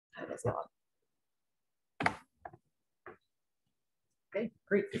Thanks a lot. Okay,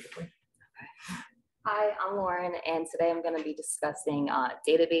 great. Hi, I'm Lauren, and today I'm going to be discussing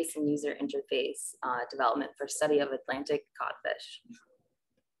database and user interface development for study of Atlantic codfish.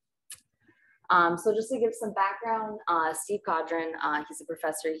 So just to give some background, Steve Cadrin, he's a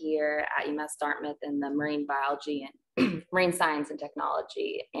professor here at UMass Dartmouth in the marine biology and marine science and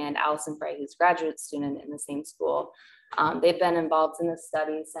technology, and Allison Frey, who's a graduate student in the same school. They've been involved in this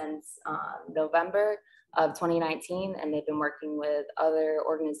study since November of 2019, and they've been working with other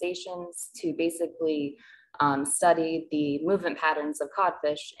organizations to basically study the movement patterns of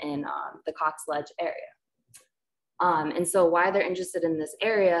codfish in the Cox Ledge area. And so why they're interested in this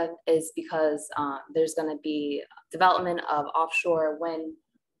area is because there's going to be development of offshore wind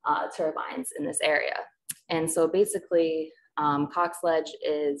turbines in this area. And so basically, Cox Ledge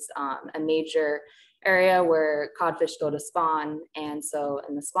is a major area where codfish go to spawn. And so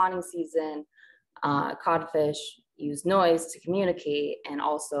in the spawning season, codfish use noise to communicate, and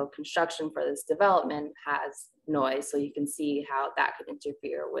also construction for this development has noise. So you can see how that could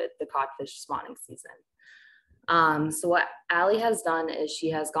interfere with the codfish spawning season. So what Allie has done is she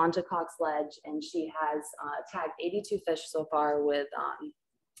has gone to Cox Ledge and she has tagged 82 fish so far with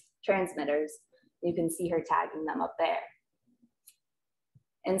transmitters. You can see her tagging them up there.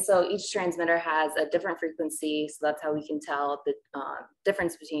 And so each transmitter has a different frequency, so that's how we can tell the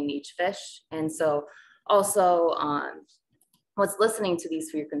difference between each fish. And so also what's listening to these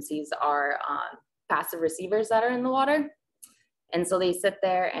frequencies are passive receivers that are in the water. And so they sit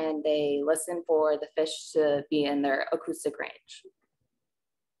there and they listen for the fish to be in their acoustic range.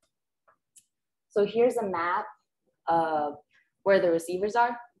 So here's a map of where the receivers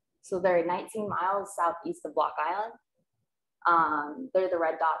are. So they're 19 miles southeast of Block Island. They're the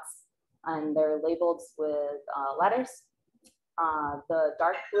red dots, and they're labeled with letters. The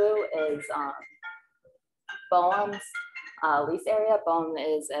dark blue is BOEM's lease area. BOEM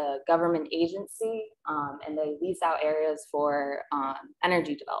is a government agency, and they lease out areas for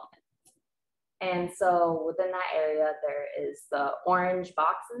energy development. And so within that area, there is the orange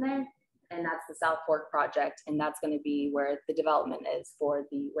box in there, and that's the South Fork project, and that's going to be where the development is for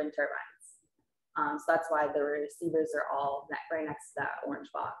the wind turbines. So that's why the receivers are all right next to that orange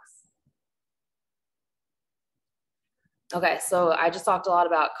box. Okay, so I just talked a lot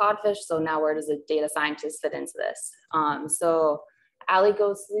about codfish, so now where does a data scientist fit into this? So Allie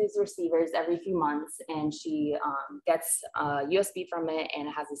goes to these receivers every few months, and she gets a USB from it, and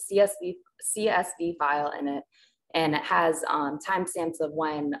it has a CSV file in it, and it has timestamps of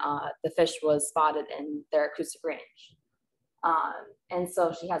when the fish was spotted in their acoustic range. And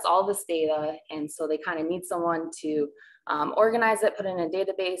so she has all this data, and so they kind of need someone to organize it, put it in a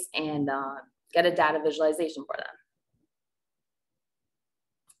database, and get a data visualization for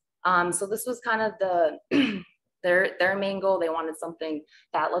them. So this was kind of their main goal. They wanted something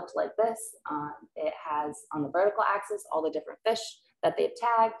that looked like this. It has on the vertical axis all the different fish that they've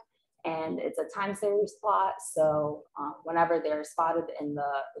tagged, and it's a time series plot. So whenever they're spotted in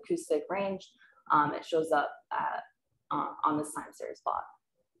the acoustic range, it shows up on this time series plot.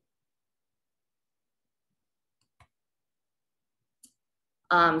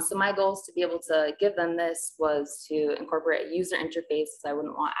 So my goals to be able to give them this was to incorporate a user interface. I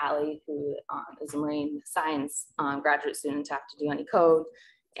wouldn't want Allie, who is a marine science graduate student, to have to do any code,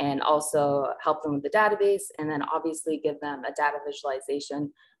 and also help them with the database, and then obviously give them a data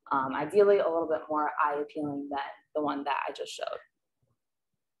visualization, ideally a little bit more eye appealing than the one that I just showed.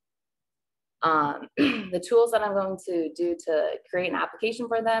 The tools that I'm going to do to create an application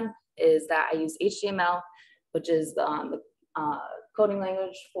for them is that I use HTML, which is the coding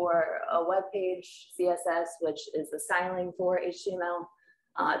language for a web page, CSS, which is the styling for HTML,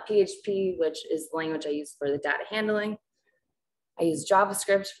 PHP, which is the language I use for the data handling. I use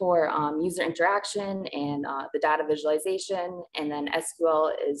JavaScript for user interaction and the data visualization, and then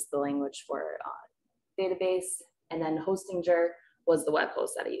SQL is the language for database, and then Hostinger was the web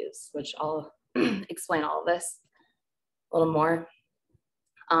host that I use, which I'll explain all of this a little more.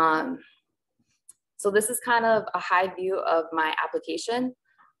 So this is kind of a high view of my application,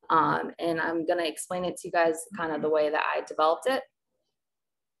 and I'm gonna explain it to you guys kind of the way that I developed it.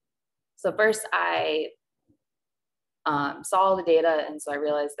 So first I saw all the data, and so I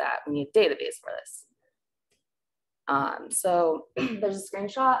realized that we need a database for this. So there's a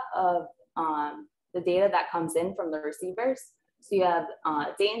screenshot of the data that comes in from the receivers. So you have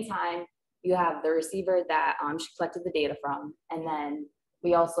date and time, you have the receiver that she collected the data from, and then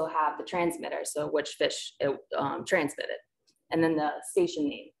we also have the transmitter, so which fish it transmitted, and then the station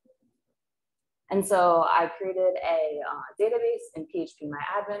name. And so I created a database in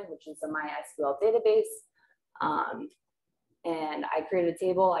PHP-MyAdmin, which is a MySQL database. And I created a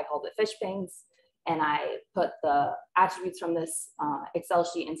table, I called it fish pings, and I put the attributes from this Excel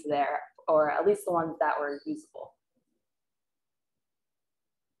sheet into there, or at least the ones that were usable.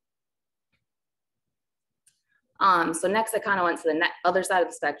 So next I kind of went to the other side of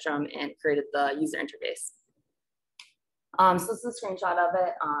the spectrum and created the user interface. So this is a screenshot of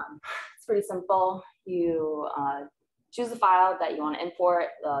it. It's pretty simple. You choose a file that you want to import,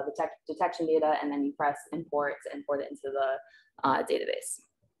 the detection data, and then you press import to import it into the database.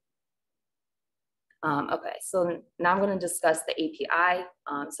 Okay, so now I'm going to discuss the API.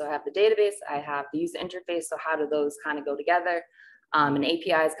 So I have the database, I have the user interface. So how do those kind of go together? An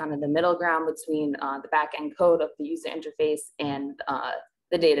API is kind of the middle ground between the back-end code of the user interface and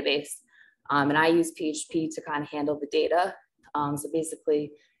the database. And I use PHP to kind of handle the data. So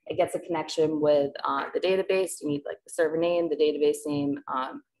basically, it gets a connection with the database. You need like the server name, the database name,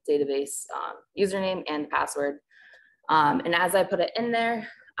 database username, and the password. And as I put it in there,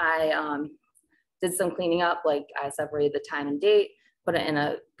 I did some cleaning up, like I separated the time and date, put it in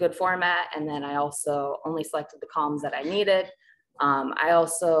a good format, and then I also only selected the columns that I needed. I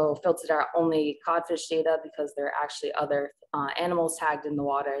also filtered out only codfish data because there are actually other animals tagged in the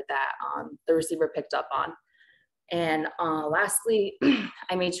water that the receiver picked up on. And lastly,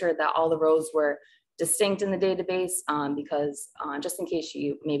 I made sure that all the rows were distinct in the database because just in case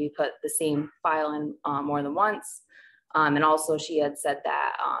you maybe put the same file in more than once. And also she had said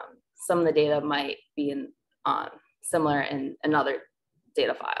that some of the data might be in similar in another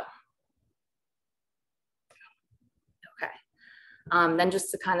data file. Okay. Then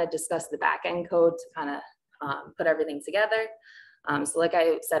just to kind of discuss the backend code to kind of put everything together. So like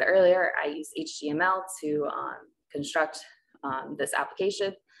I said earlier, I use HTML to construct this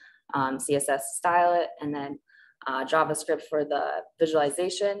application, CSS to style it, and then JavaScript for the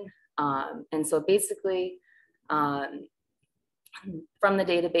visualization. And so basically, from the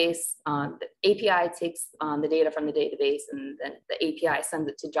database, the API takes the data from the database, and then the API sends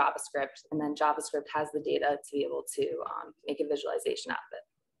it to JavaScript, and then JavaScript has the data to be able to make a visualization out of it.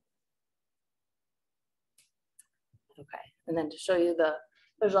 Okay, and then to show you the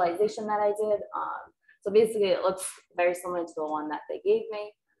visualization that I did, so basically it looks very similar to the one that they gave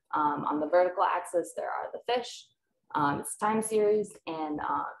me. On the vertical axis, there are the fish, it's time series, and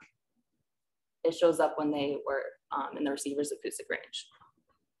it shows up when they were in the receiver's acoustic range.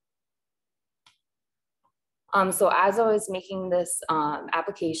 So as I was making this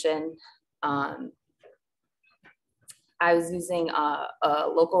application, I was using a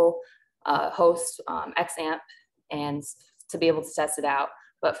local host, XAMPP, and to be able to test it out.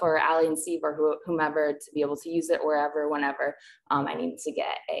 But for Ali and Steve or whomever to be able to use it wherever, whenever, I needed to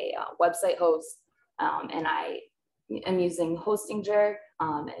get a website host. And I am using Hostinger,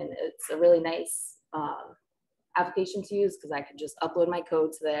 and it's a really nice application to use because I could just upload my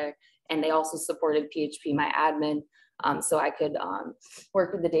code to there. And they also supported PHP-MyAdmin, so I could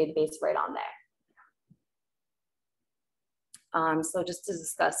work with the database right on there. So just to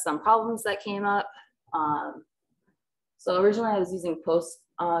discuss some problems that came up. So originally I was using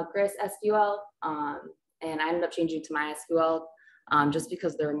PostgreSQL, and I ended up changing to MySQL just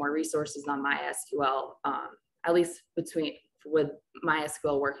because there were more resources on MySQL, at least with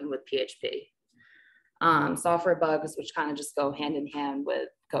MySQL working with PHP. Software bugs, which kind of just go hand in hand with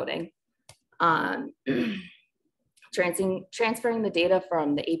coding. Transferring the data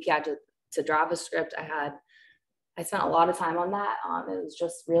from the API to JavaScript, I spent a lot of time on that. It was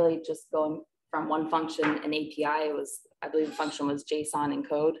just really just going from one function, an API. It was, I believe the function was JSON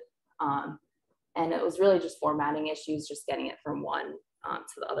encode. And it was really just formatting issues, just getting it from one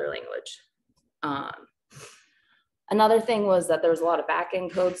to the other language. Another thing was that there was a lot of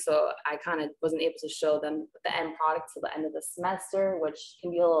back-end code, so I kind of wasn't able to show them the end product till the end of the semester, which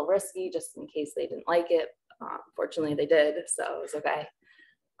can be a little risky just in case they didn't like it. Fortunately, they did, so it was okay.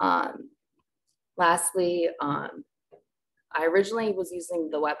 Lastly, I originally was using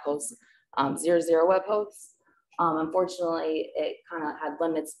the web host 00 web hosts. Unfortunately, it kind of had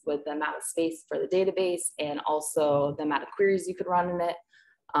limits with the amount of space for the database and also the amount of queries you could run in it.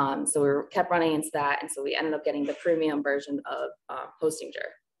 So we kept running into that, and so we ended up getting the premium version of Hostinger.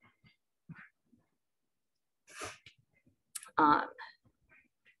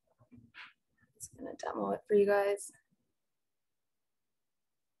 Just gonna demo it for you guys.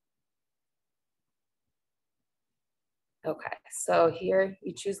 Okay, so here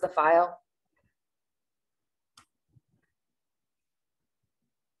you choose the file.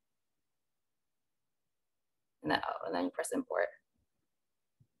 And then you press import.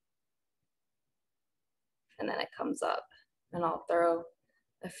 and then it comes up, and I'll throw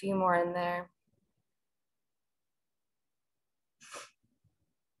a few more in there.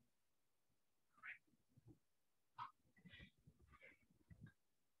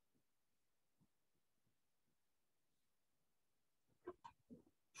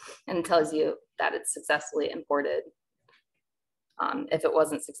 And it tells you that it's successfully imported. If it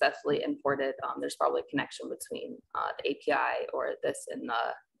wasn't successfully imported, there's probably a connection between the API or this in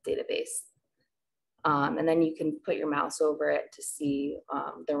the database. And then you can put your mouse over it to see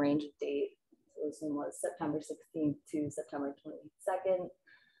the range of date. So this one was September 16th to September 22nd.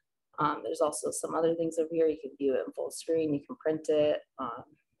 There's also some other things over here. You can view it in full screen. You can print it.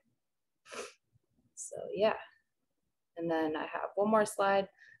 So yeah. And then I have one more slide,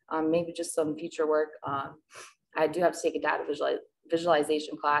 maybe just some future work. I do have to take a data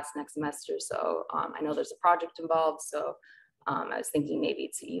visualization class next semester. So I know there's a project involved. So I was thinking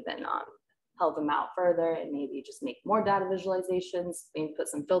maybe to even help them out further and maybe just make more data visualizations, maybe put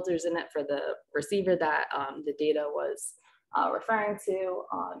some filters in it for the receiver that the data was referring to.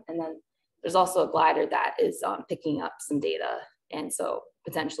 And then there's also a glider that is picking up some data. And so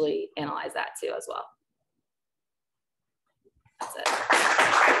potentially analyze that too as well. That's it.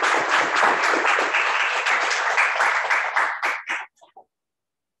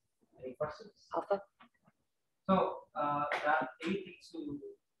 Any questions? Alpha? So that 82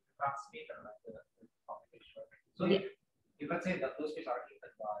 transmitter, like the computation. So Yeah. if let's say that those fish are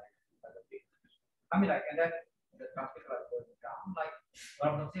eaten by the big fish, I mean, like, and then the transmitter are going down, like, what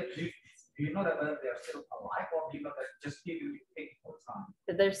I'm saying, do you know that whether they are still alive, or do you know that just give you take for time?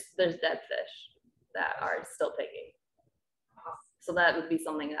 There's dead fish that are still picking. So that would be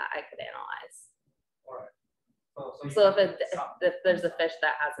something that I could analyze. All right. So if there's a fish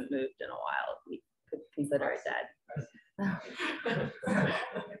that hasn't moved in a while, we could consider it dead.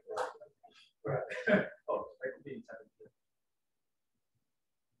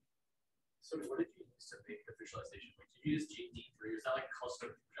 So what did you use to make the visualization? Like, did you use GD3? Is that like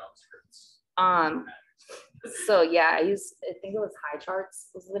custom JavaScripts? So yeah, I think it was High Charts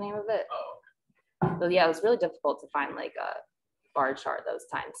was the name of it. Oh, So yeah, it was really difficult to find like a bar chart that was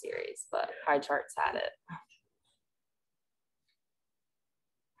time series, but High Charts had it.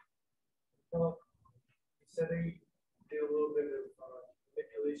 You said they do a little bit of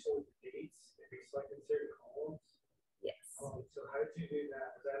manipulation with dates if you're selecting certain columns. Yes. So how did you do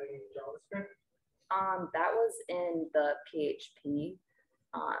that? Was that in JavaScript? That was in the PHP.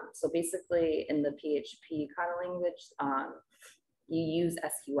 So basically in the PHP kind of language, you use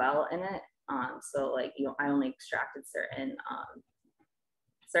SQL in it. So like, I only extracted certain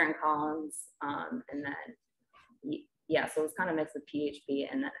columns, and then, yeah, so it was kind of mixed with PHP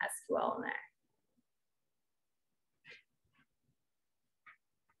and then SQL in there.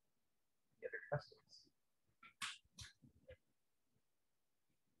 Any other questions?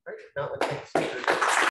 All right, now let's take a